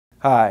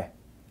Hi,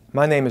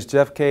 my name is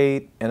Jeff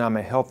Cade and I'm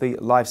a healthy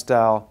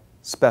lifestyle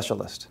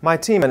specialist. My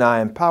team and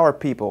I empower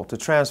people to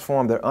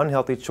transform their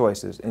unhealthy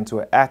choices into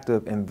an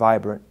active and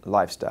vibrant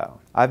lifestyle.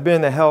 I've been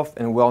in the health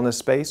and wellness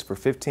space for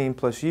 15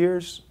 plus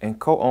years and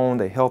co-owned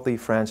a healthy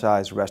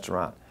franchise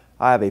restaurant.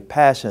 I have a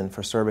passion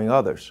for serving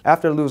others.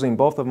 After losing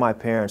both of my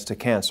parents to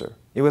cancer,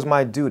 it was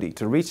my duty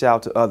to reach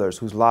out to others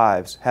whose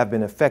lives have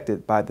been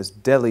affected by this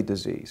deadly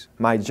disease.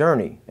 My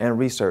journey and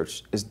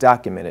research is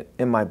documented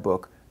in my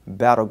book,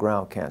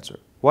 Battleground Cancer.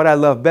 What I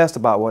love best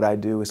about what I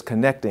do is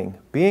connecting,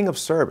 being of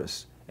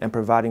service, and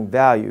providing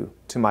value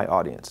to my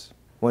audience.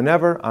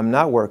 Whenever I'm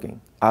not working,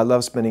 I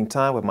love spending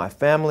time with my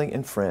family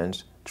and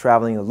friends,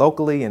 traveling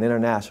locally and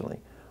internationally.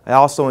 I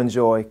also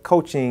enjoy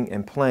coaching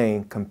and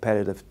playing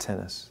competitive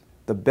tennis.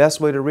 The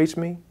best way to reach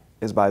me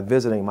is by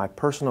visiting my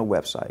personal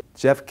website,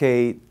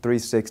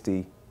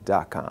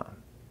 jeffcade360.com.